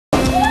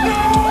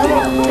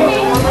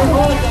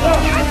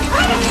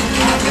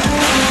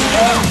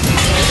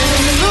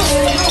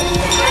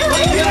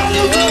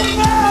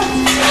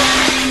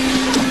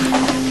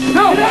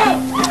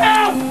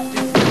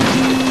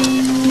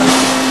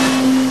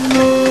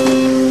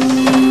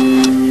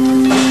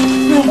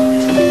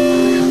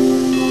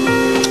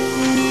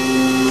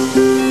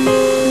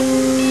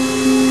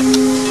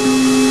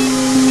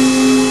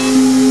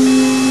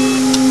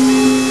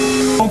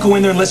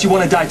unless you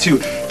want to die too.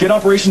 Get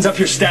operations up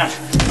here, stat.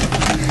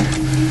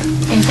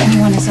 If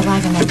anyone is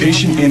alive in the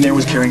patient in there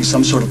was carrying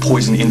some sort of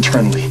poison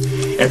internally.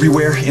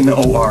 Everywhere in the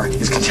OR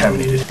is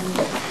contaminated.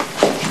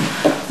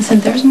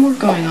 Listen, there's more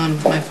going on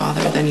with my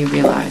father than you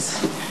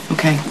realize.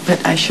 Okay,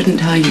 but I shouldn't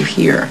tell you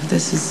here.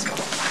 This is...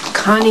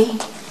 Connie,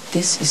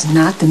 this is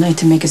not the night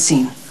to make a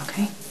scene,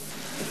 okay?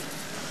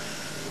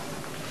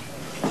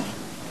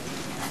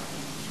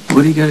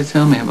 What do you got to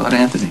tell me about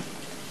Anthony?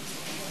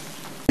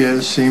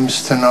 She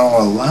seems to know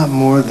a lot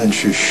more than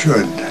she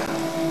should.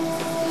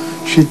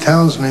 She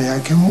tells me I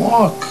can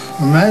walk.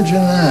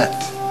 Imagine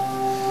that.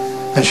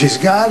 And she's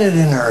got it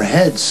in her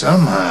head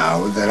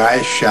somehow that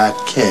I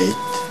shot Kate.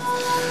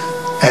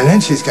 And then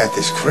she's got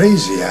this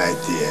crazy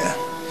idea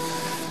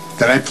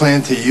that I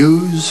plan to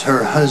use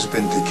her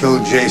husband to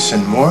kill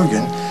Jason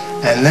Morgan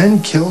and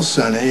then kill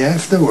Sonny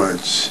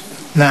afterwards.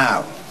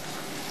 Now,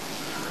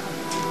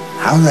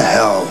 how the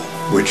hell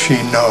would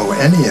she know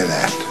any of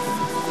that?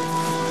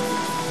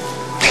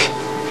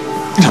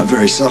 Not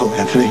very subtle,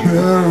 Anthony.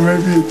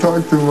 Maybe you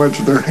talk too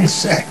much during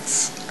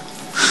sex.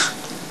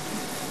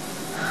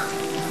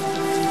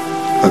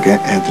 Look,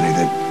 Anthony,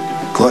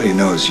 that Claudia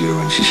knows you,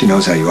 and she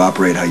knows how you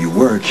operate, how you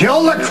work.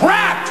 Kill the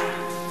crap!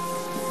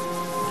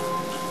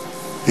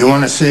 You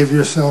want to save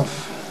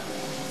yourself?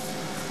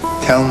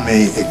 Tell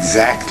me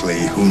exactly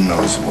who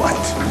knows what.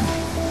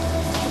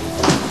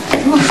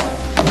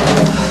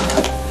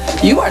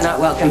 You are not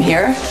welcome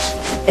here,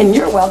 and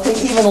you're welcome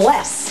even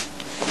less.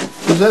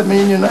 Does that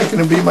mean you're not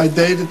going to be my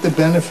date at the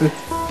benefit?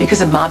 Because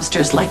of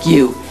mobsters like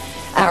you,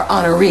 our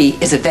honoree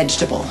is a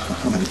vegetable.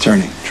 I'm an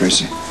attorney,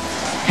 Tracy.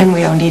 And we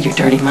don't need your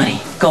dirty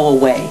money. Go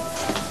away.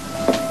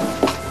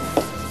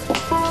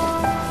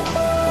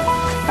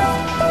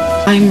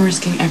 I'm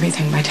risking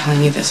everything by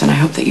telling you this, and I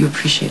hope that you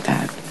appreciate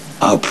that.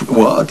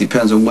 Well, it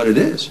depends on what it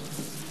is.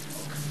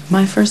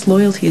 My first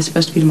loyalty is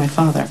supposed to be to my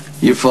father.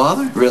 Your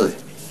father? Really?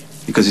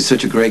 Because he's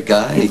such a great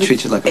guy and he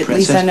treats you like a princess? At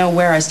least I know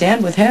where I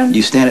stand with him.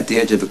 You stand at the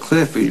edge of a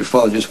cliff, or your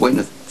father just waiting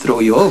to throw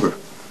you over.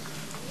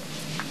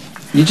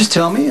 You just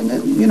tell me, and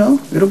then, you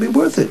know, it'll be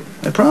worth it.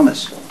 I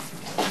promise.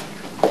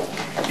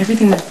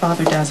 Everything my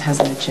father does has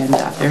an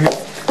agenda.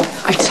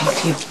 I talk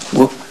to you.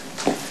 Well,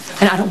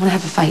 And I don't want to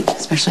have a fight,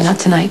 especially not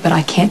tonight, but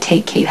I can't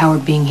take Kate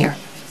Howard being here.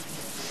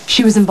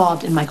 She was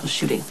involved in Michael's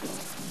shooting.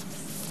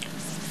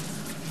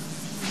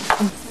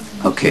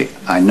 okay,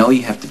 I know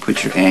you have to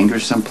put your anger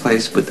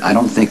someplace, but I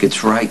don't think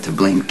it's right to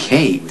blame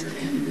Kate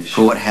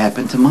for what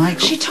happened to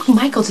Michael. She took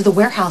Michael to the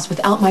warehouse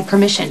without my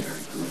permission.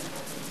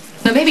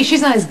 Now, maybe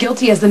she's not as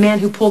guilty as the man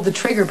who pulled the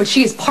trigger, but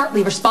she is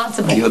partly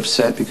responsible. Are you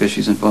upset because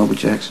she's involved with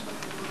Jax?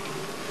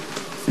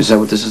 Is that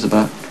what this is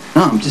about?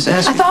 No, I'm just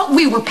asking. I thought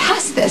we were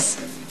past this.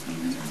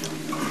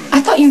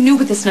 I thought you knew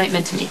what this night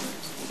meant to me.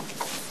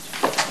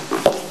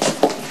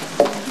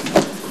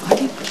 Why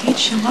did Kate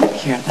show up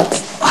here?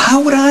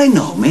 How would I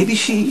know? Maybe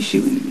she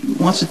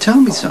wants to tell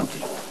me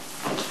something.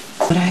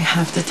 What I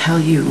have to tell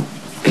you,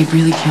 I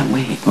really can't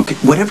wait. Okay,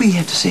 whatever you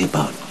have to say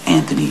about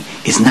Anthony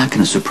is not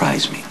going to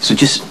surprise me. So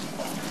just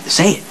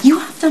say it. You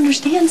have to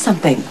understand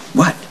something.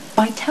 What?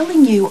 By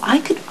telling you, I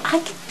could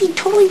be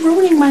totally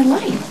ruining my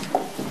life.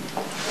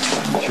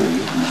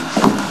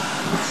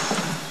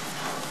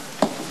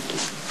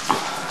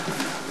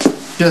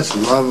 Just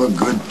love a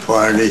good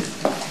party,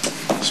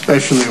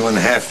 especially when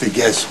half the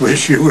guests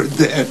wish you were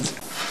dead.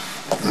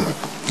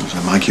 Is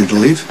that my cue to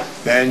leave?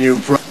 Then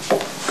you...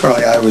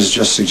 Carly, I was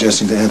just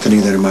suggesting to Anthony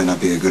that it might not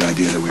be a good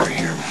idea that we were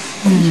here.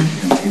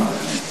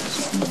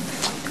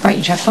 Right,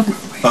 you checkbook?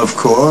 Of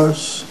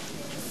course.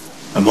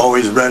 I'm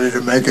always ready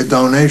to make a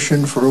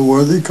donation for a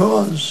worthy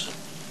cause.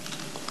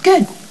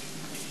 Good.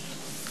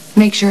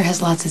 Make sure it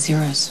has lots of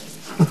zeros.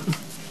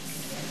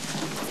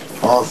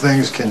 All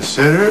things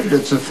considered,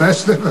 it's a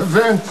festive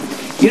event.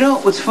 You know,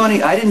 what's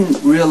funny, I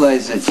didn't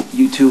realize that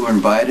you two were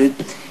invited.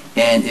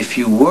 And if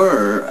you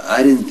were,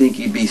 I didn't think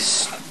you'd be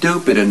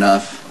stupid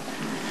enough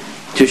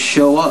to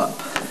show up.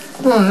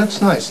 Oh,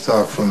 that's nice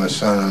talk from a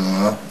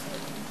son-in-law.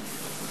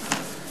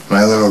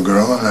 My little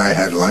girl and I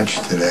had lunch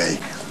today.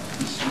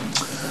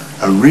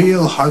 A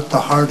real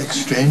heart-to-heart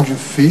exchange of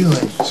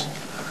feelings.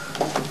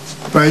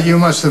 But you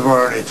must have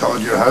already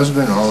told your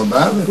husband all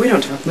about it. We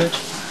don't talk much.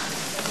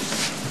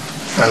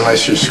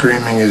 Unless you're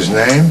screaming his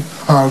name.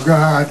 Oh,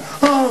 God.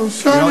 Oh,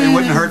 sorry. You know, it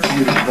wouldn't hurt for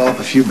you to develop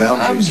a few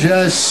boundaries. I'm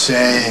just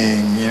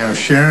saying, you know,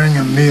 sharing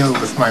a meal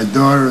with my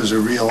daughter is a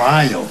real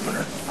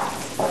eye-opener.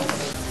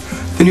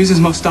 The news is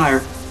most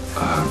dire.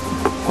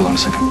 Hold on a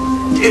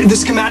second. The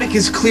schematic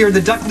is clear.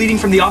 The duct leading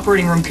from the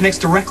operating room connects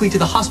directly to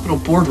the hospital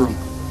boardroom.